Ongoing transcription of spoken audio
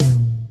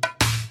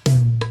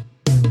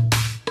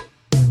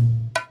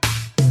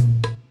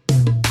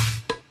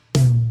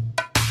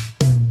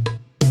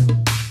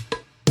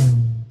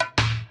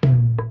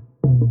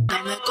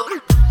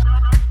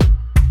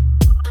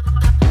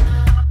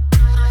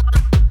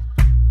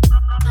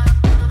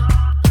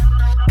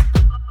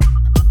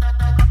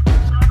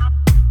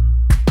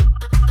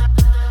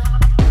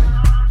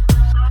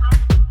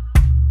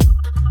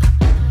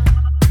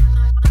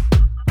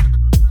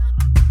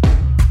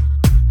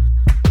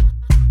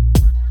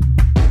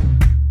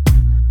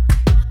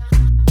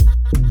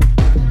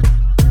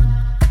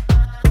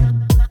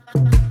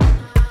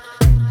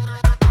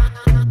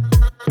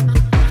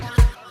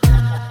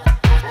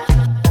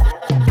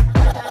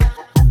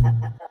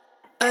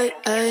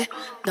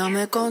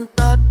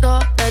contacto,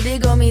 te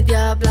digo mi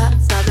diabla.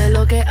 Sabe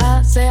lo que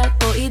hace, al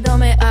oído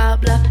me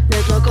habla. Le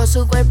toco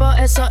su cuerpo,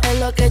 eso es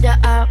lo que ella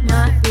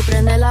ama. Y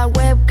prende la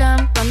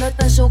webcam cuando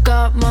está en su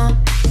cama.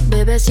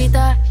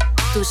 Bebecita,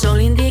 tu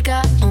sol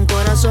indica un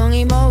corazón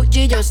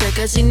emoji, yo sé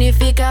qué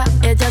significa.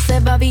 Ella se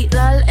va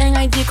viral en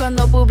IG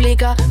cuando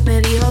publica. Me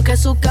dijo que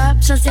su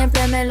caption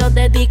siempre me lo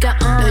dedica.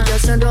 Ella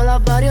se enrola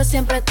varios,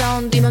 siempre está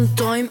on demand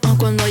time.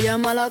 Cuando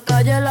llama a la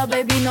calle, la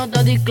baby no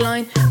da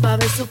decline. Pa'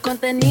 ver su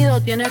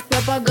contenido, tienes que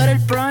pagar el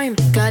prime.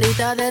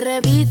 Carita de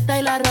revista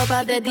y la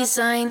ropa de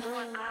design.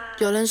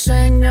 Yo le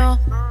enseño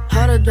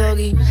how to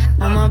Dougie.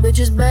 All my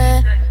bitches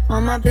bad,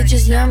 all my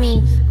bitches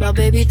yummy. La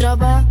baby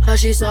trabaja,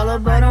 she's all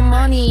about her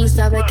money.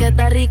 Sabe que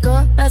está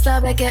rico, ya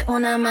sabe que es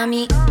una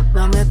mami.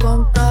 Dame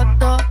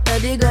contacto, te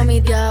digo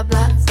mi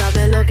diabla.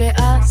 Sabe lo que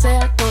hace,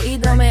 al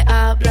oído me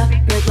habla.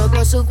 Le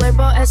toco su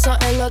cuerpo, eso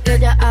es lo que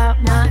ella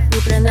ama. Y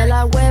prende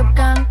la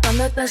webcam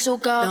cuando está en su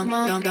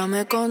cama.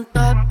 Dame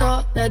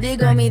contacto, te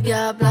digo mi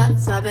diabla.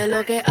 Sabe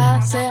lo que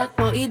hace, al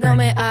oído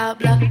me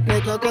habla.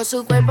 Le toco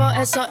su cuerpo,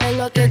 eso es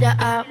lo que ella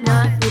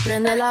ama. Y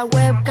prende la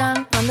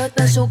webcam cuando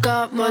está en su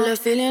cama. Vale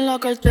feeling en la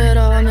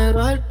cartera,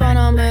 negro es el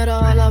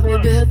Panamera. La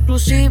baby es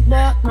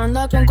exclusiva,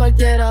 manda con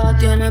cualquiera.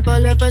 Tiene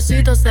par de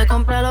pesitos, se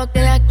compra lo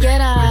que ella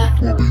quiera.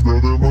 Copita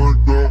de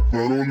marca,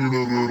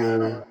 Carolina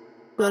Herrera.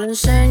 Yo le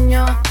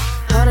enseño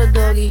how to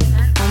Dougie.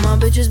 All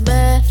my bitches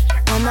bad,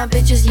 all my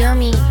bitches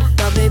yummy.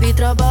 La baby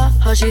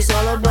trabaja, she's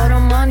all about her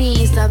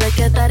money. Sabe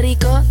que está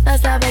rico, ya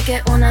sabe que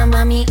es una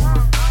mami.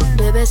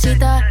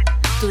 Bebecita,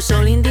 tu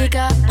sol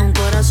indica un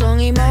corazón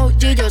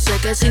emoji, yo sé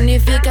qué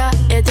significa.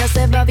 Ella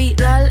se va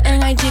viral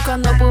en IG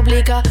cuando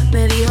publica.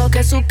 Me dijo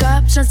que su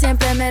caption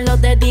siempre me lo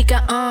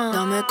dedica.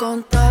 Dame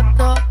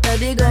contacto, te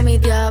digo mi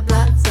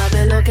diabla.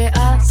 Sabe lo que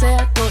hace,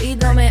 al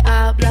oído me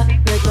habla.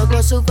 Le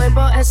toco su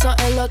cuerpo, eso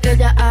es lo que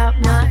ella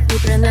ama. Y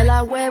prende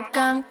la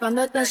webcam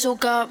cuando está en su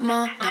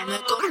cama. Dame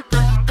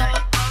contacto.